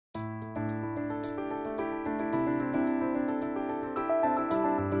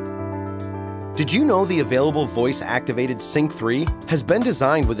Did you know the available voice-activated Sync 3 has been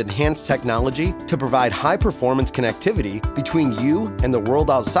designed with enhanced technology to provide high-performance connectivity between you and the world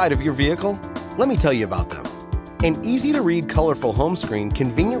outside of your vehicle? Let me tell you about them. An easy-to-read colorful home screen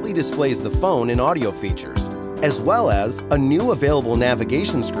conveniently displays the phone and audio features, as well as a new available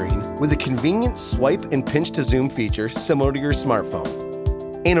navigation screen with a convenient swipe and pinch to zoom feature similar to your smartphone.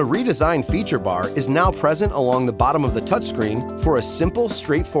 And a redesigned feature bar is now present along the bottom of the touchscreen for a simple,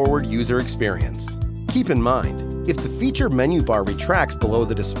 straightforward user experience. Keep in mind, if the feature menu bar retracts below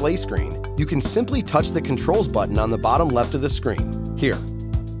the display screen, you can simply touch the controls button on the bottom left of the screen, here.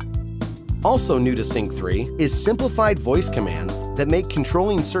 Also new to Sync 3 is simplified voice commands that make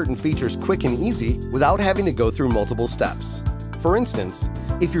controlling certain features quick and easy without having to go through multiple steps. For instance,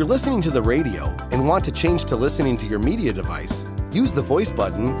 if you're listening to the radio and want to change to listening to your media device, use the voice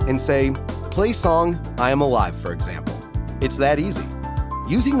button and say, "Play song I Am Alive," for example. It's that easy.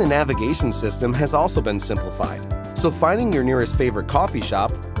 Using the navigation system has also been simplified, so finding your nearest favorite coffee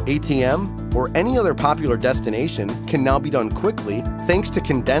shop, ATM, or any other popular destination can now be done quickly thanks to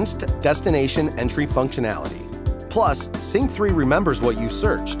condensed destination entry functionality. Plus, Sync 3 remembers what you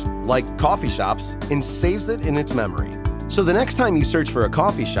searched, like coffee shops, and saves it in its memory. So the next time you search for a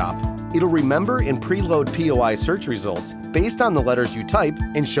coffee shop, it'll remember and preload POI search results based on the letters you type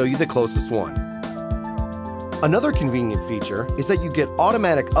and show you the closest one. Another convenient feature is that you get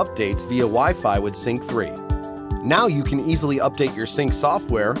automatic updates via Wi-Fi with Sync 3. Now you can easily update your Sync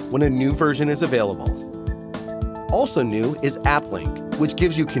software when a new version is available. Also new is AppLink, which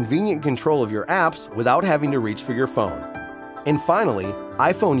gives you convenient control of your apps without having to reach for your phone. And finally,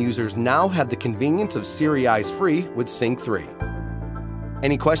 iPhone users now have the convenience of Siri Eyes free with Sync 3.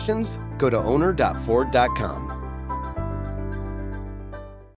 Any questions? Go to owner.ford.com.